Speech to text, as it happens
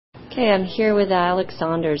Okay, I'm here with Alex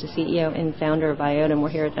Saunders, the CEO and founder of IOTA, and we're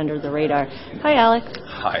here at Under the Radar. Hi, Alex.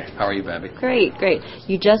 Hi, how are you, Bambi? Great, great.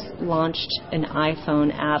 You just launched an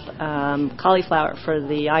iPhone app, Cauliflower for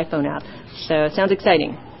the iPhone app, so it sounds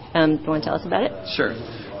exciting. You want to tell us about it? Sure.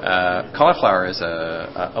 Cauliflower is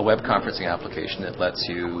a web conferencing application that lets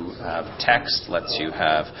you have text, lets you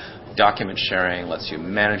have document sharing, lets you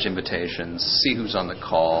manage invitations, see who's on the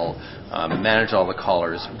call, manage all the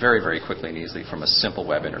callers very, very quickly and easily from a simple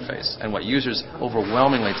web interface. And what users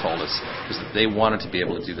overwhelmingly told us is that they wanted to be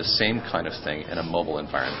able to do the same kind of thing in a mobile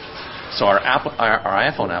environment. So our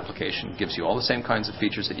iPhone application gives you all the same kinds of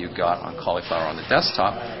features that you've got on Cauliflower on the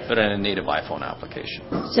desktop, but in a native iPhone application.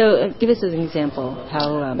 So give us an example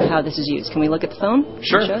how this is used. Can we look at the phone?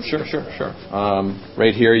 Sure.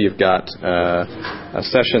 Right here you've got a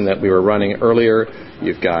session that we were running earlier.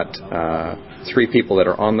 You've got 3 people that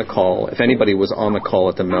are on the call. If anybody was on the call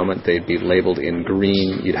at the moment, they'd be labeled in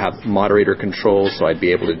green. You'd have moderator controls, so I'd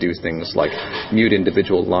be able to do things like mute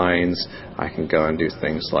individual lines. I can go and do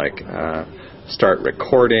things like start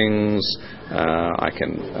recordings. I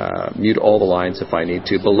can mute all the lines if I need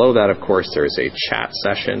to. Below that, of course, there's a chat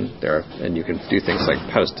session there, and you can do things like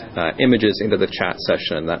post images into the chat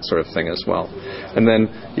session and that sort of thing as well. And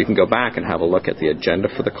then you can go back and have a look at the agenda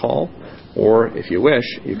for the call. Or, if you wish,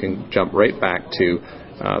 you can jump right back to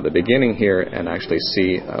the beginning here and actually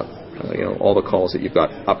see all the calls that you've got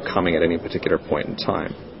upcoming at any particular point in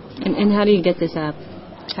time. And how do you get this app?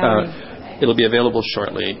 It'll be available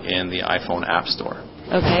shortly in the iPhone App Store.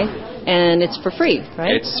 Okay, and it's for free,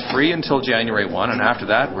 right? It's free until January 1, and after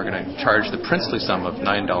that we're going to charge the princely sum of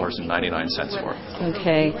 $9.99 for it.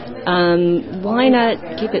 Okay. Why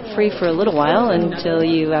not keep it free for a little while until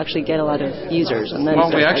you actually get a lot of users? And then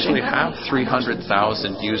we actually have 300,000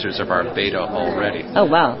 users of our beta already. Oh,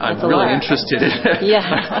 wow. That's I'm really a lot. interested in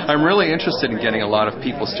Yeah. I'm really interested in getting a lot of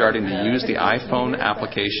people starting to use the iPhone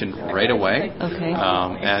application right away. Okay.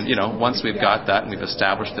 And, once we've got that and we've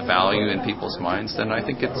established the value in people's minds, then I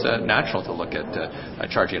think it's natural to look at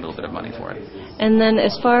charging a little bit of money for it. And then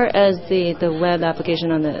as far as the web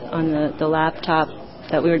application on the laptop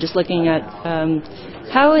that we were just looking at,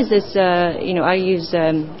 how is this, I use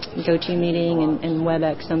GoToMeeting and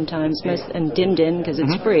WebEx sometimes, and DimDim because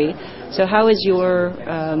it's free. So how is your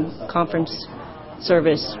conference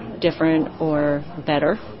service different or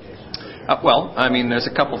better? There's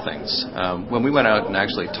a couple things. When we went out and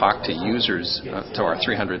actually talked to users, to our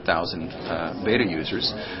 300,000 beta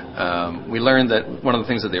users, we learned that one of the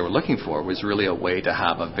things that they were looking for was really a way to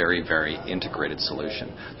have a very, very integrated solution.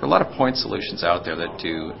 There are a lot of point solutions out there that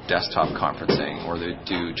do desktop conferencing, or that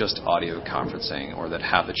do just audio conferencing, or that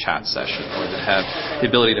have the chat session, or that have the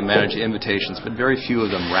ability to manage invitations, but very few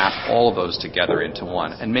of them wrap all of those together into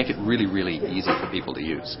one and make it really, really easy for people to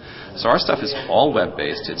use. So our stuff is all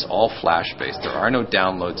web-based. It's all Flash-based. There are no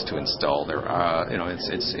downloads to install.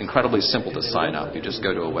 It's incredibly simple to sign up. You just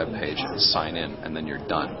go to a web page and sign in, and then you're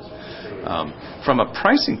done. From a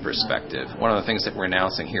pricing perspective, one of the things that we're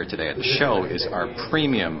announcing here today at the show is our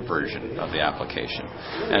premium version of the application.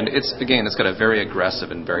 And it's got a very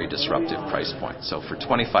aggressive and very disruptive price point. So for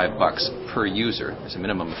 $25 per user, there's a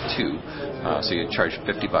minimum of 2, so you charge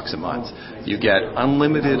 $50 a month. You get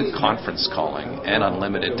unlimited conference calling and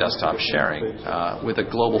unlimited desktop sharing with a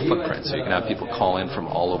global footprint, so you can have people call in from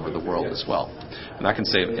all over the world as well. And that can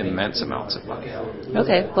save immense amounts of money.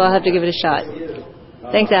 Okay, well, I'll have to give it a shot.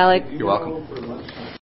 Thanks, Alec. You're welcome.